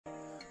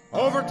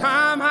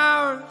Overtime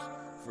hours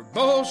for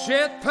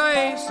bullshit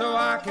pay, so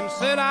I can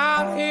sit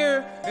out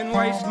here and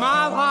waste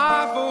my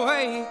life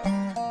away.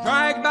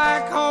 Drag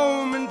back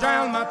home and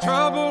drown my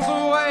troubles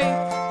away.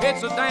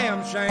 It's a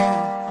damn shame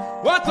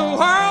what the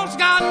world's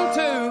gotten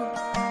to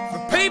for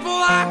people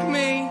like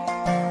me,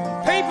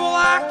 people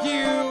like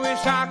you.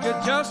 Wish I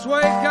could just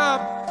wake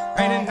up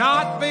and it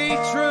not be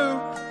true,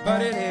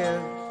 but it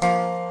is.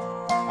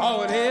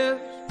 Oh, it is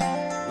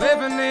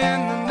living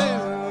in the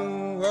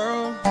new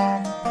world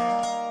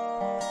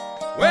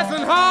with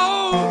an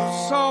whole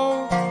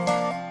soul.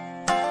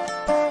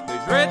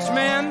 These rich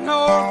men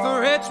north of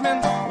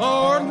Richmond,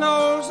 Lord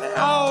knows they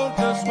all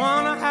just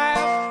wanna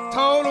have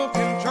total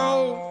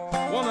control.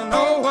 Wanna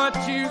know what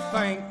you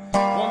think,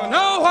 wanna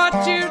know what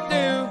you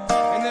do,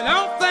 and they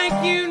don't think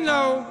you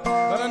know,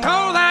 but I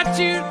know that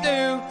you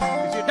do.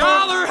 'Cause your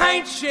dollar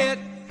ain't shit,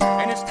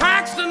 and it's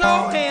taxed to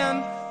no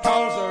end,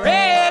 'cause the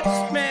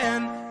rich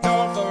men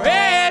know the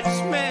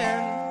rich men.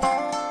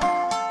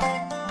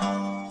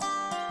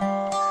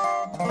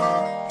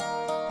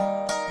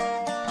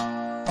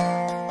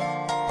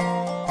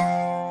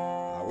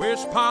 I wish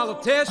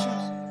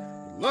politicians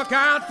would look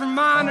out for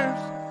miners,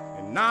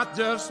 and not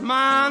just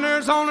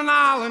miners on an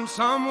island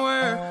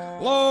somewhere.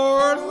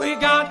 Lord, we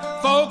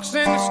got folks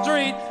in the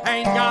street,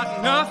 ain't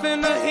got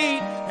nothing to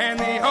eat, and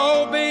the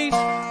whole beast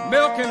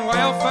milking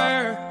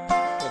welfare.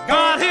 Well,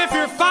 God, if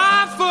you're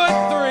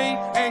 5'3"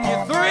 and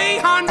you're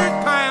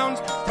 300 pounds,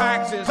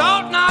 taxes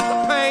ought not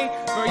to pay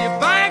for your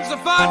bags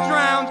of fudge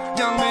rounds.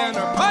 Young men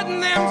are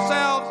putting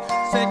themselves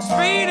 6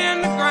 feet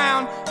in the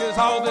ground, 'cause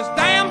all this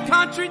damn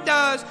country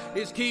does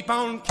is keep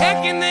on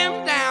kicking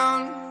them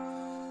down.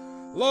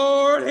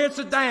 Lord, it's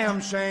a damn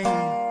shame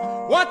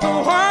what the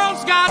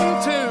world's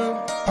gotten to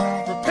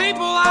for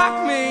people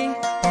like me,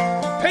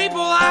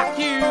 people like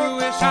you.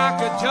 Wish I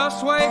could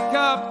just wake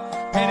up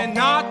and it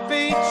not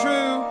be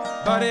true,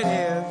 but it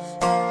is.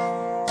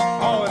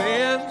 Oh, it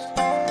is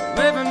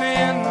living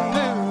in the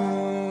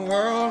new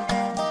world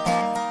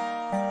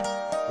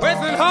with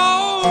an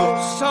whole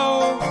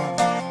soul.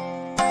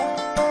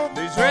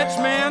 These rich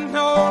men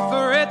north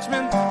of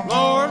Richmond,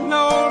 Lord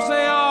knows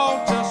they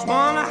all just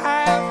wanna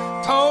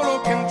have total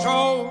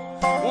control.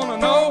 Wanna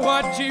know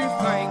what you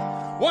think,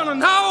 wanna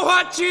know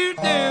what you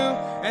do,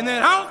 and they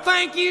don't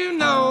think you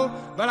know,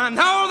 but I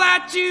know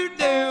that you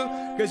do.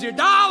 'Cause your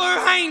dollar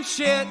ain't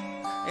shit,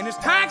 and it's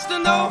taxed to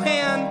no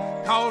end,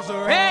 'cause the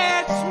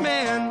rich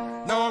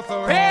men know the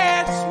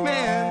rich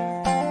men.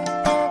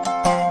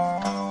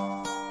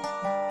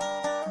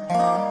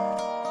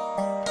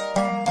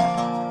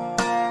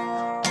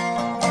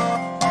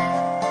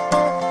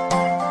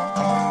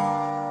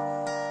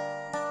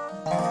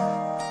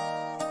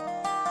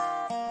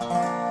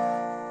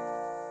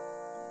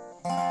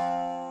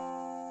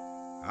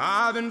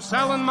 I've been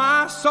selling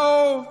my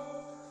soul,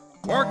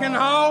 working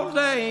all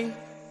day,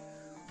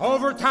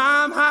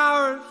 overtime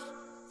hours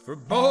for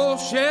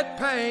bullshit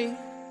pay.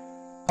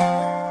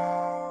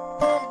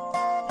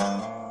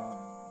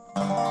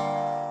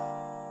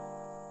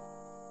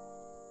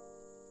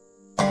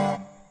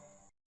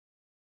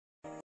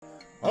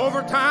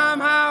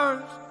 Overtime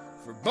hours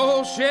for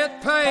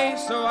bullshit pay,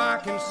 so I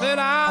can sit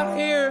out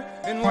here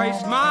and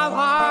waste my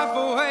life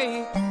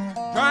away.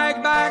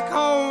 Drag back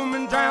home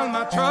and drown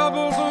my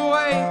troubles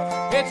away.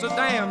 It's a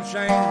damn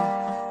shame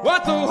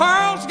what the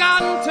world's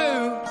gotten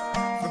to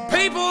for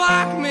people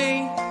like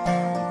me,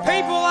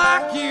 people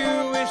like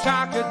you. Wish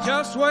I could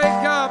just wake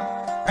up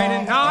and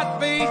it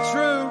not be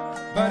true,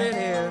 but it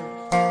is.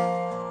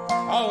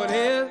 Oh, it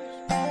is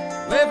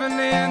living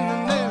in the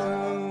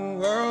new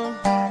world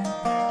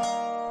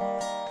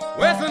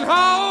with an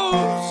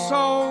whole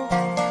soul.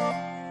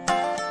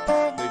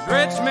 These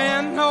rich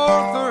men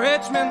north of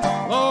Richmond,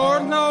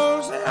 Lord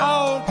knows they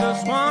all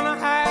just wanna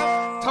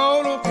have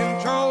total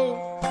control.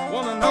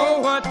 Wanna know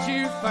what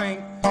you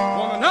think,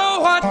 wanna know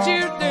what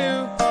you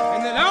do,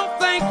 and they don't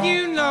think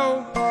you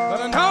know,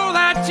 but I know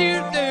that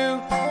you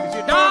do. 'Cause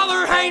your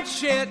dollar ain't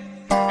shit,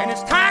 and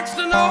it's taxed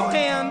to no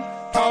end,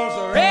 'cause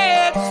the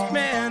rich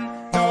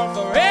men know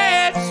the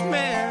rich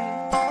men.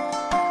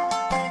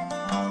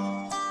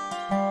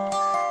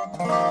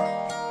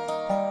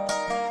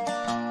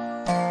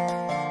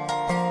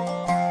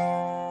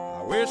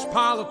 I wish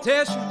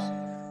politicians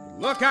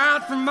would look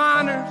out for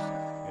miners,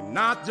 and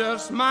not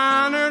just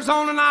miners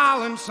on an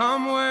island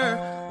somewhere.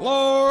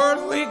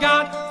 Lord, we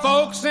got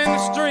folks in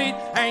the street,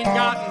 ain't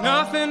got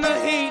nothing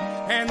to eat,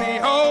 and the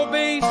whole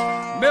beast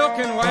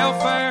milking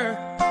welfare.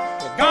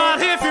 Well,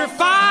 God, if you're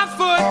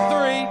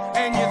 5'3"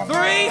 and you're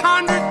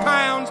 300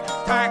 pounds,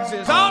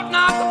 taxes ought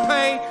not to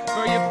pay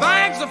for your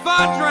bags of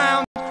fudge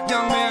rounds.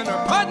 Young men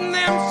are putting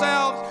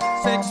themselves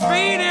 6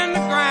 feet in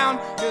the ground,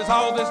 'cause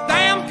all this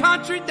damn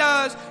country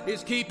does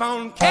is keep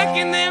on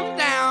kicking them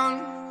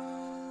down.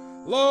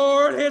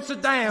 Lord, it's a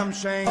damn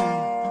shame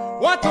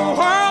what the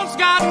world's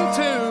gotten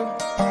to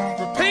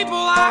for people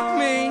like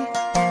me,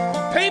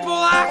 people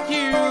like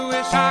you.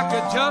 Wish I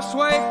could just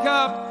wake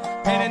up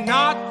and it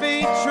not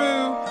be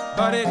true,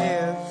 but it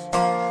is.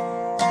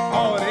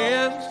 Oh, it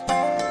is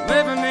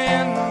living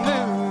in the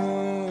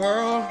new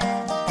world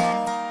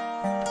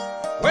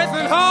with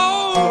an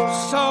whole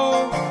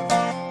soul.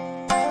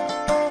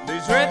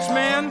 These rich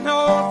men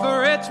north of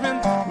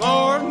Richmond,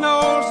 Lord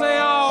knows they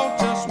all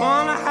just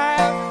wanna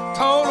have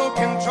total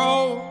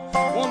control.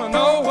 Wanna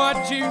know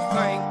what you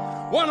think,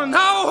 wanna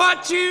know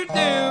what you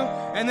do,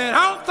 and they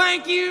don't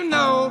think you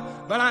know,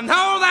 but I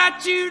know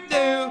that you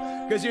do.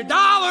 'Cause your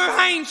dollar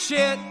ain't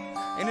shit,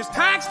 and it's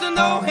taxed to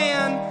no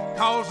end,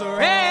 'cause the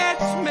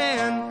rich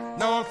men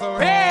north of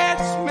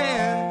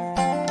Richmond.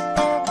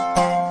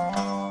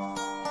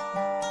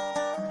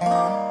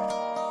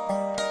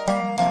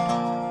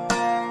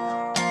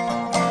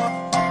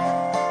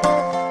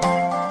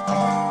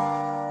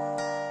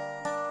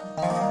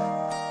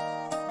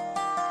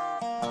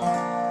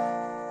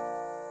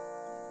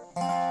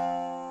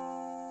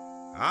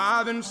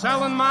 I've been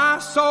selling my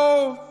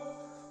soul,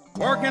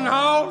 working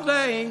all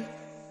day,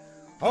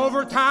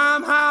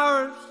 overtime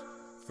hours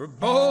for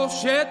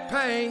bullshit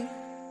pay.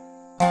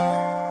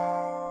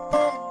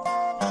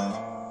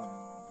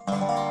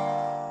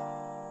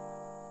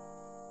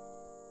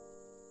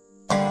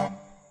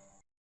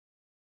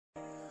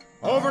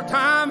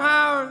 Overtime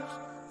hours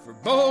for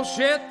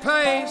bullshit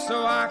pay,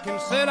 so I can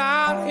sit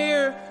out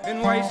here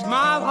and waste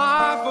my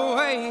life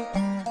away.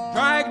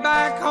 Drag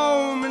back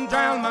home and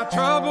drown my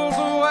troubles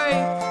away.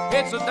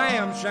 It's a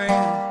damn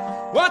shame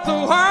what the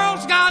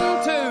world's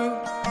gotten to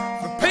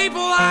for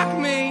people like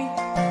me,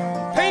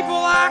 people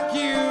like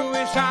you.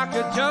 Wish I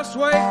could just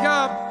wake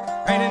up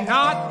and it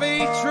not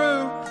be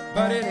true,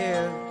 but it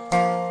is.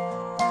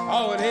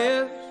 Oh, it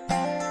is,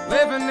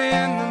 living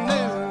in the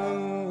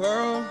new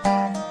world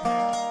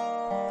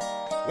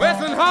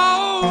with an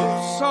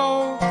whole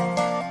soul.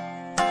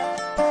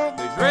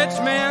 These rich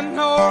men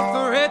north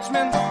of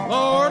Richmond,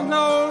 Lord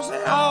knows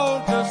they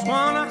all just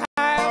wanna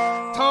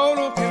have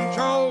total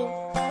control.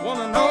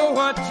 Wanna know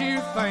what you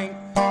think,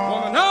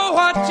 wanna know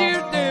what you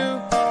do,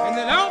 and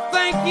they don't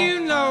think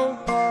you know,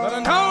 but I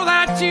know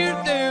that you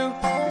do.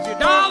 'Cause your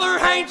dollar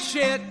ain't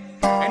shit,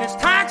 and it's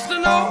taxed to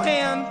no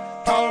end,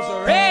 'cause the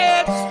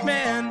rich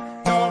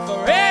men north of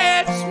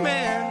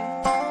Richmond.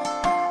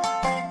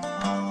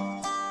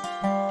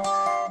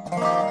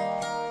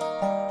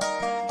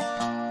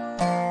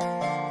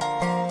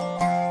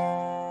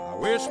 I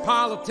wish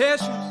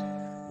politicians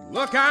would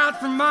look out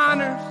for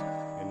miners,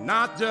 and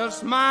not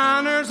just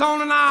miners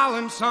on an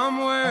island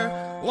somewhere.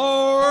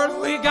 Lord,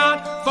 we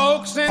got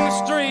folks in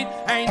the street,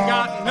 ain't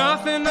got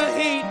nothing to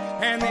eat,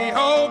 and the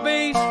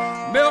obese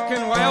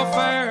milking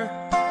welfare.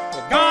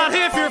 Well, God,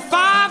 if you're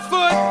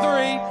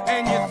 5'3"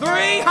 and you're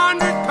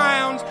 300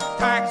 pounds,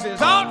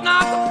 taxes ought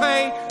not to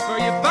pay for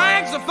your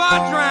bags of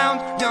fudge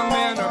rounds. Young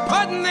men are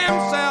putting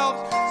themselves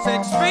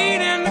 6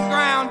 feet in the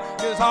ground,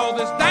 'cause all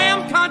this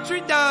damn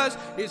country does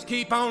is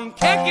keep on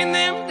kicking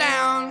them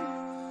down.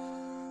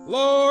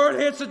 Lord,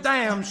 it's a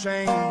damn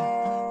shame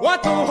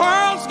what the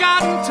world's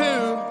gotten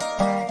to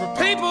for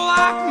people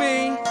like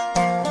me,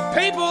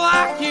 people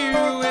like you.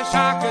 Wish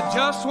I could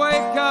just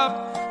wake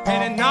up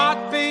and it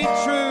not be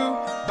true,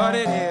 but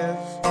it is.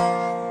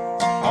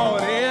 Oh,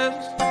 it is,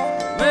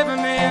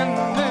 living in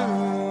the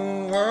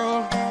new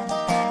world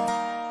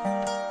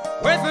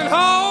with an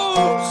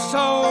whole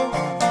soul.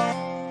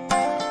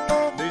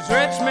 These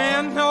rich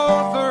men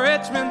north of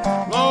Richmond,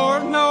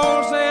 Lord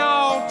knows they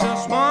all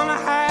just wanna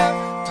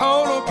have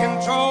total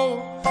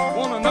control.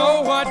 Wanna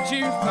know what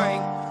you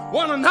think,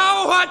 wanna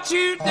know what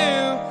you do,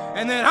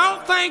 and they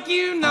don't think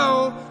you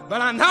know,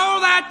 but I know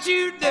that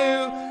you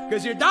do.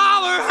 'Cause your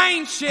dollar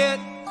ain't shit,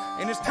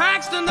 and it's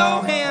taxed to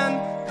no end,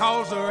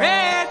 'cause the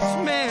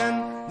rich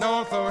men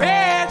north of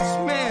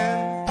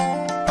Richmond.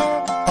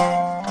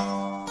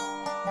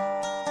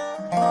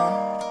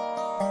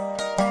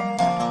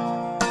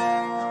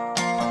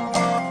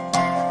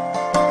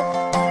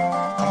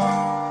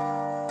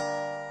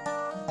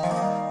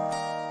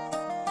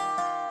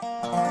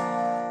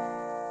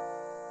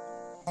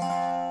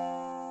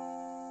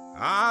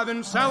 I've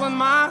been selling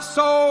my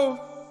soul,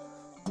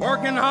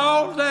 working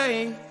all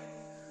day,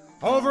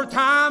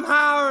 overtime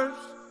hours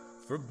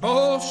for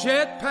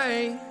bullshit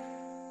pay.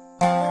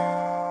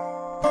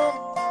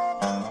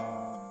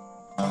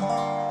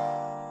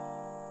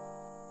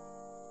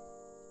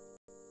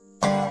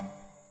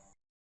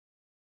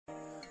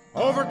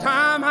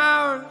 Overtime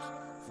hours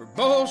for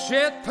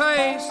bullshit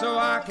pay, so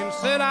I can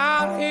sit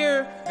out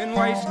here and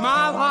waste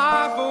my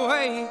life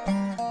away.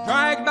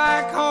 Drag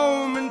back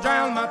home and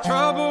drown my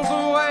troubles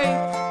away.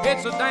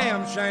 It's a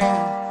damn shame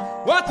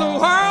what the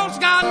world's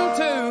gotten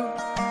to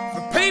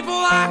for people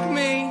like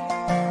me,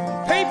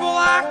 people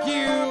like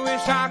you.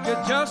 Wish I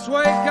could just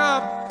wake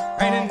up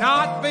and it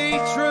not be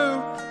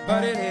true,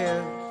 but it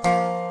is.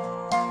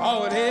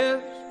 Oh, it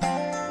is,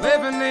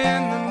 living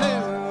in the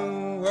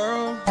new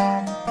world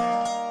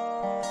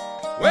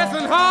with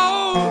an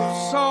whole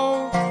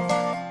soul.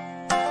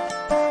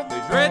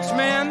 These rich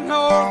men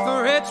north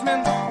of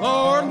Richmond,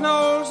 Lord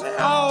knows they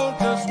all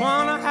just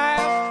wanna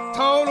have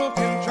total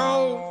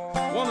control.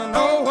 Wanna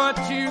know what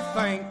you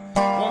think,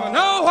 wanna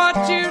know what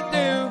you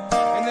do,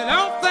 and they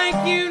don't think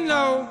you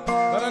know,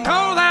 but I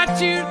know that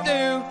you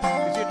do.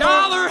 'Cause your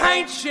dollar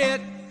ain't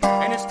shit,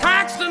 and it's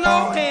taxed to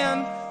no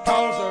end,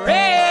 'cause the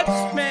rich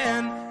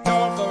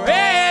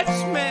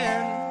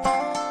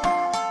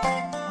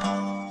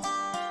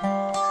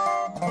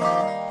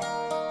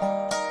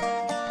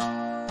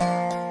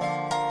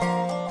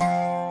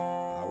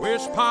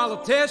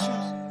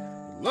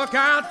politicians, look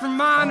out for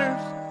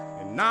miners,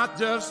 and not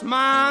just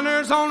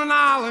miners on an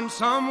island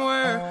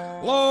somewhere.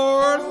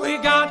 Lord, we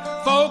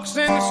got folks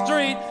in the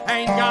street,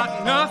 ain't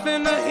got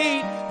nothing to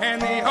eat,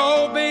 and the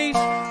old beast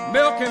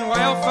milking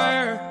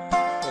welfare.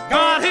 Well,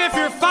 God, if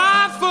you're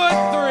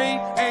 5'3"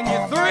 and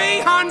you're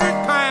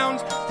 300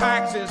 pounds,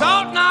 taxes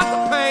ought not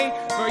to pay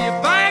for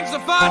your bags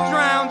of fudge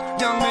rounds.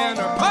 Young men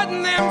are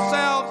putting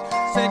themselves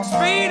 6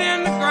 feet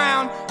in the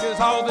ground, 'cause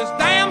all this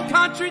damn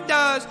country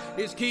does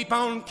is keep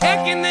on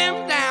kicking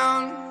them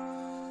down.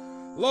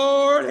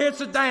 Lord, it's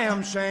a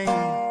damn shame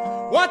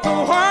what the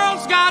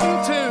world's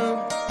gotten to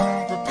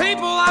for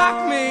people like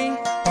me,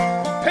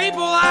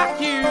 people like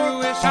you.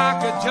 Wish I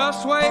could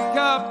just wake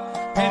up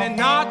and it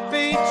not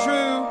be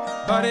true,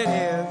 but it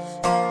is.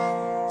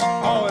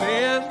 Oh, it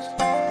is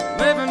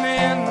living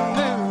in the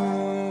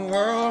new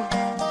world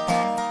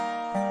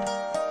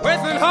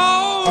with an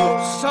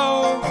old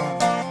soul.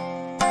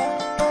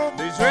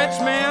 These rich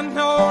men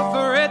north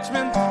of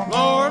Richmond,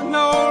 Lord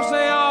knows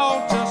they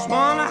all just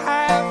want to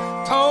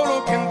have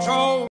total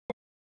control.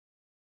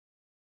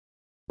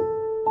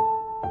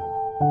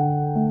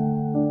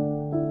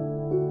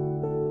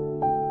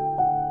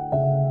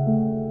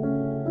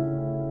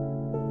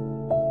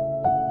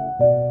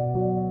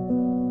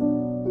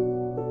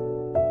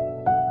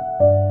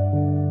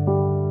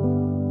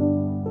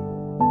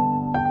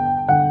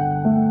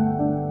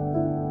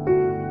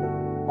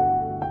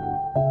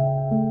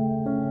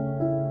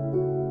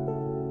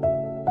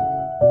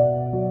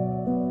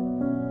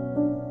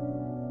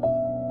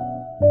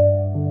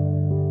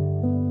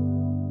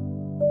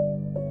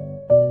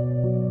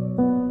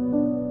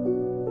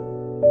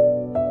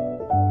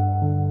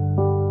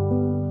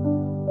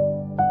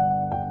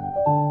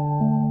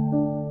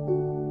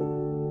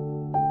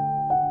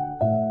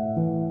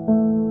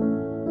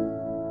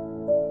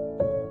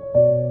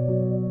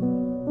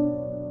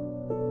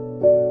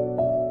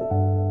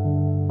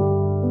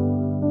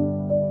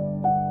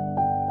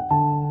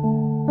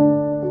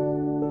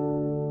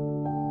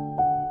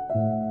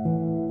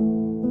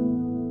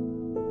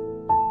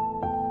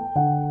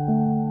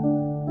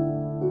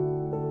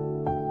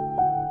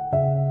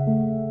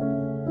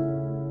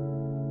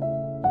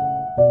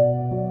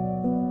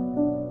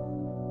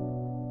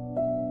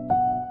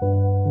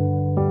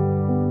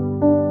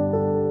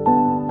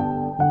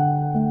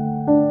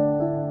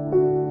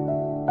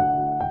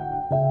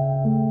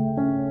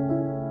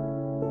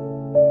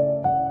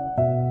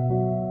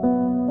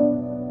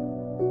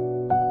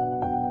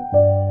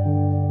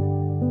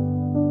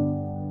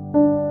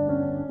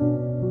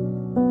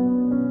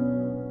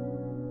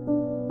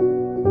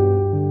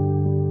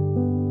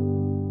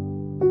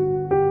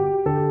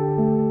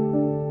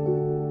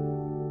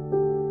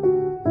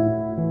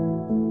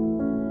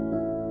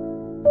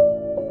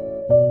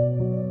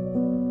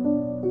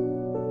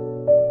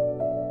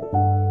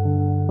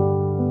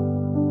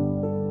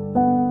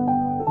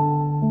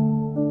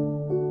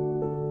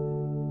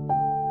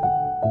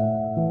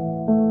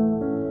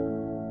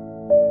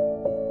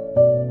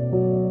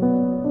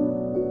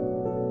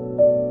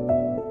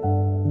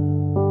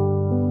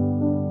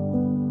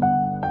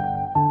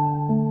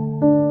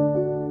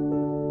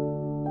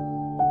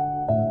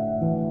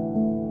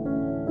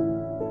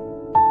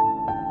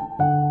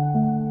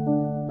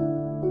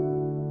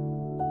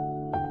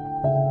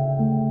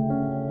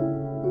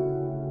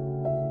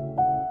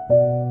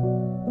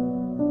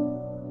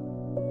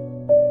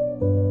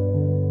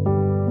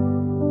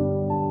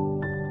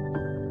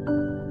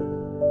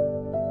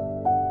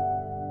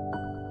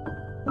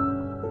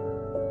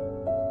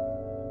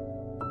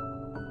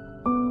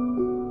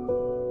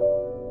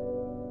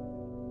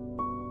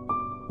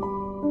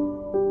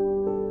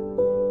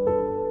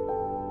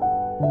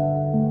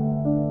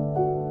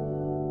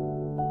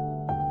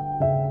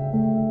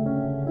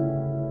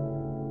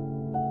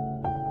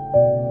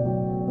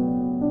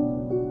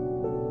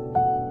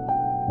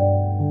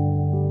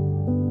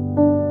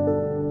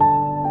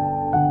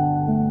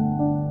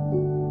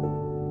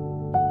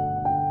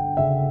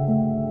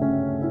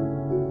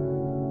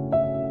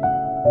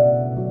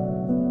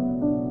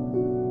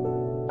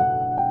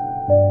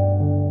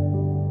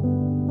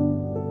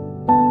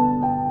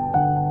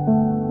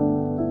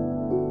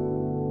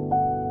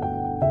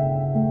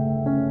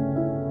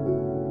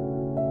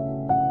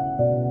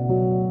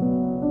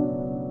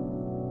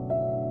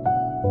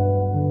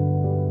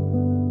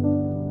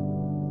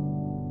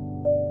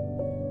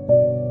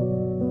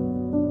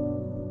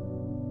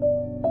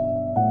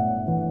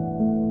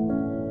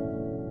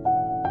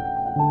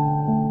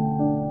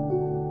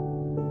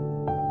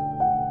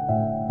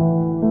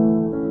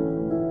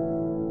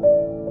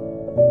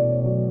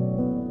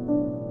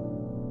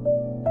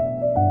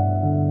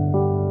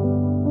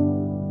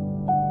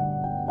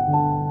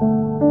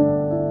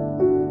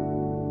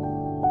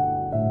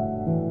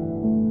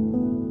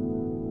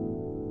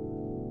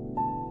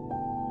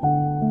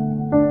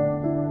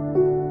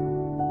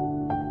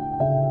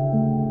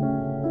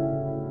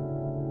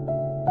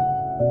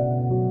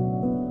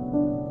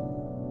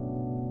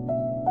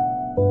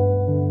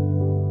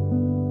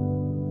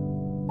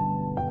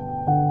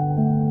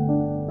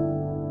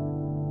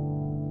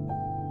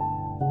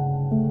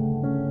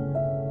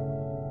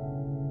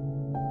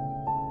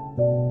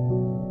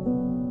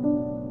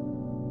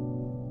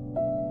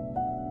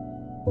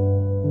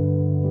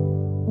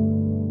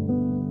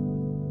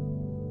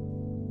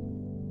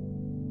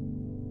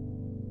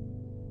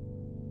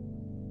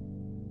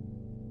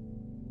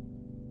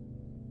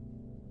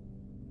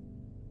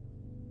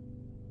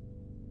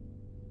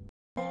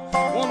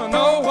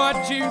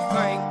 what you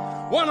think,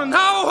 wanna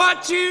know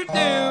what you do,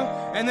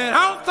 and they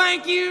don't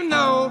think you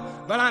know,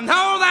 but I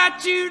know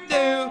that you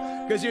do,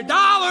 'cause your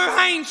dollar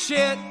ain't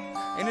shit,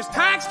 and it's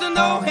taxed to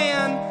no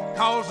end,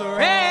 'cause the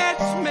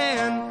rich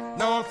men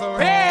know the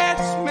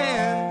rich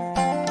men.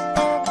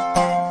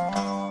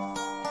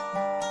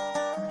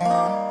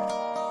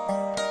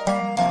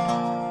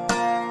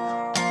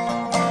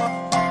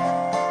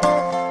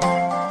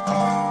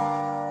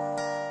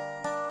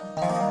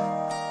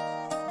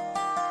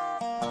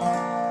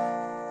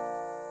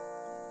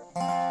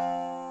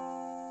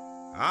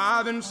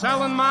 I've been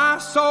selling my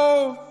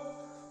soul,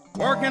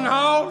 working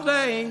all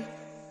day,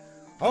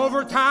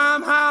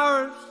 overtime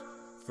hours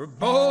for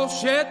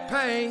bullshit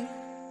pay.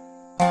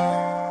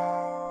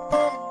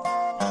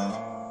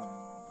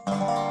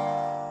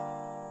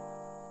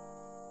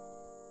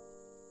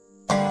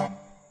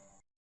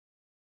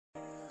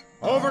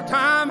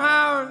 Overtime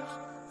hours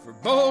for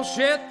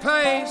bullshit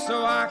pay,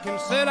 so I can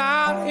sit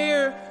out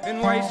here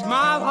and waste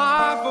my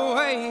life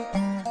away,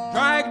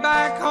 drag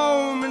back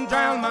home and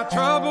drown my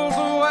troubles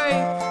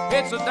away.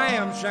 It's a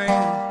damn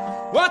shame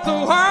what the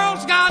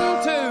world's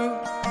gotten to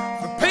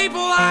for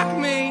people like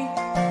me,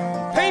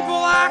 people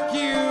like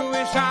you.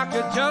 Wish I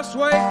could just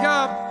wake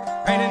up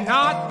and it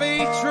not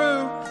be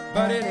true,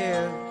 but it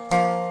is.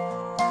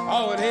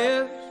 Oh, it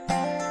is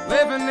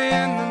living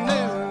in the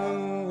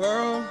new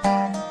world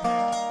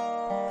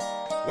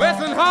with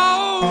an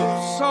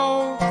whole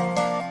soul.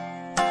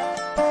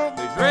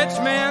 These rich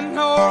men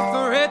north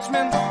of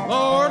Richmond,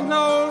 Lord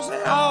knows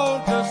they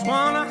all just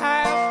wanna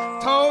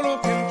have total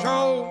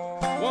control.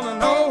 Wanna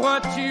know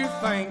what you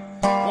think,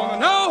 wanna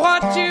know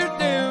what you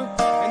do,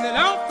 and they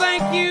don't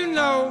think you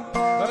know,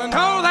 but I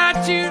know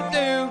that you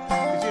do,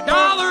 'cause your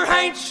dollar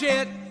ain't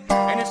shit,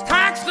 and it's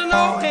taxed to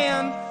no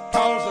end,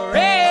 'cause the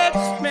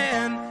rich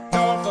men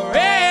know the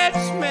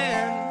rich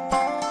men.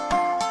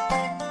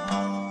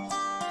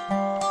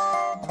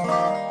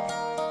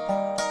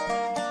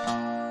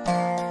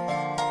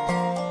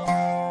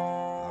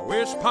 I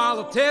wish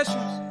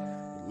politicians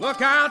would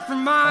look out for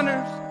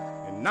miners,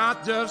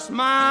 not just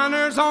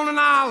miners on an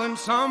island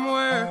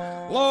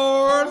somewhere.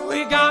 Lord,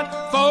 we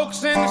got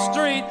folks in the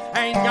street,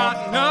 ain't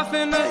got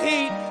nothing to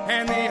eat,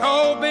 and the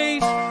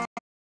obese.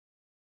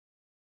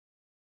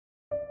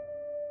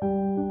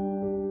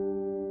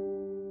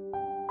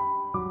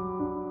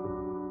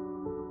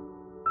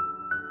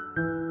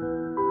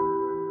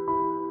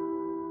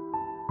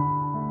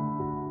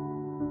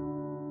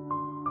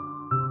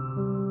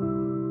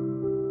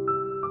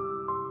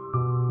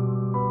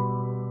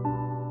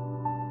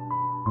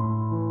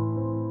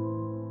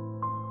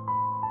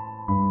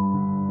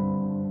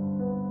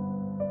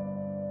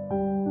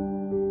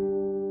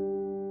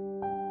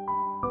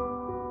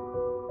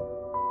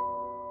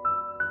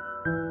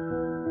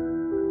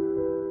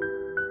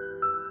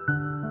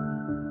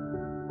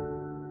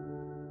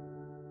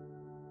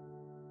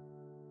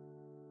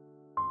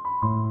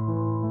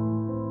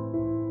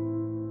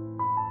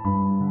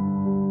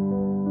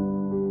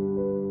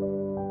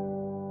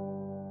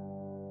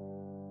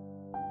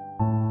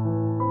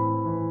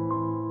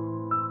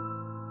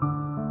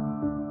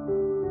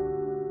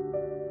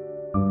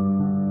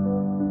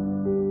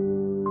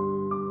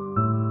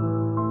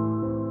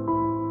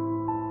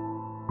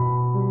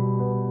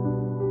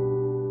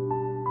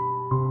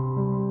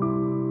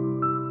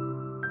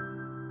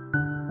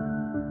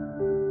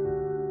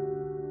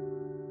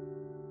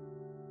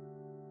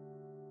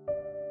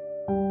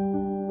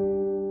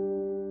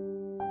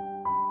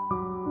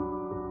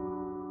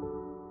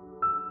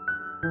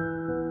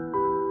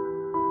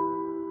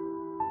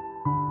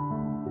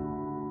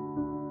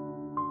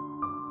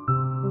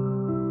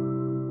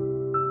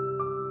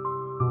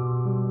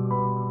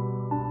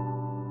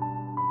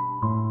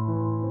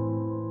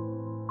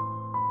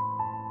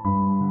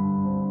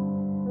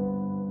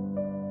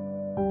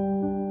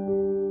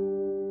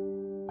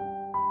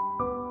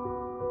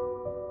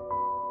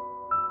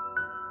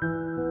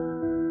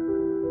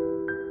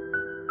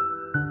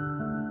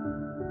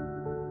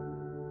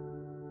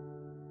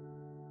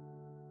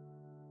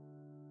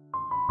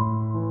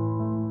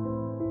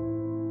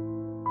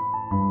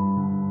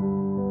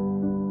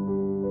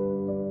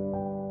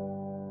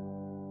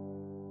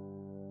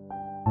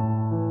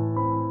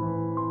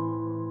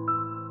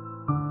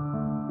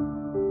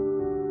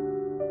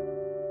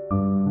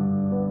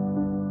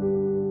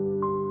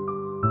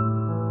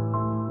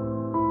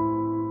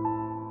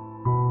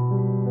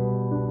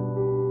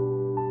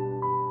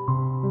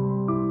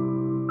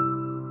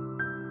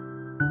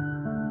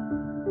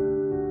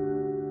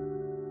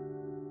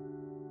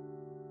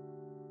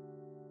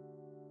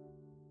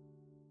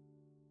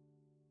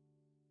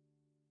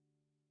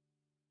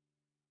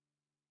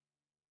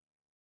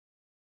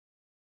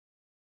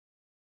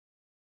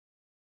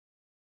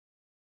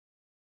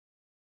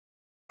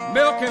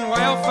 milk and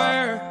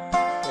welfare.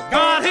 Well,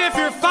 God, if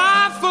you're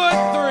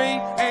 5'3"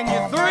 and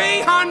you're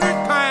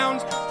 300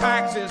 pounds,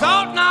 taxes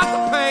ought not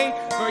to pay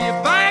for your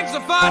bags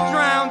of fudge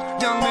rounds.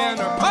 Young men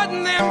are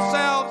putting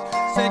themselves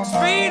 6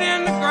 feet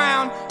in the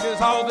ground,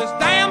 'cause all this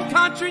damn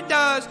country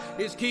does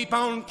is keep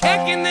on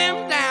kicking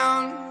them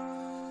down.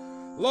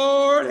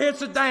 Lord,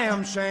 it's a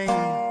damn shame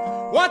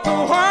what the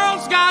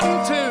world's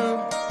gotten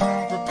to.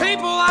 For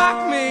people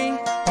like me,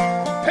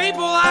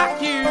 people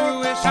like you,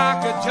 wish I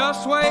could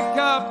just wake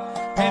up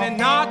and it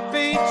not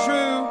be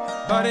true.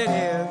 But it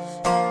is,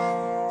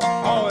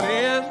 oh it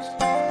is,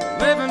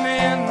 living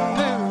in the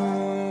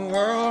new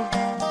world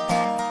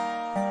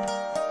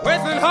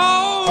with an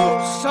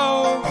old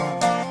soul.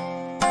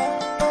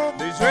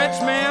 These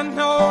rich men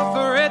north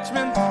of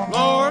Richmond,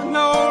 Lord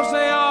knows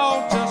they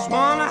all just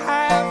wanna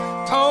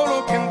have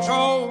total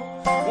control.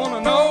 Wanna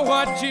know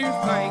what you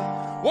think,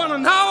 wanna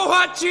know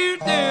what you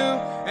do,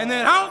 and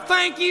they don't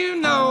think you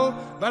know,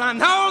 but I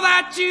know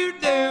that you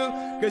do,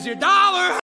 'cause your dollar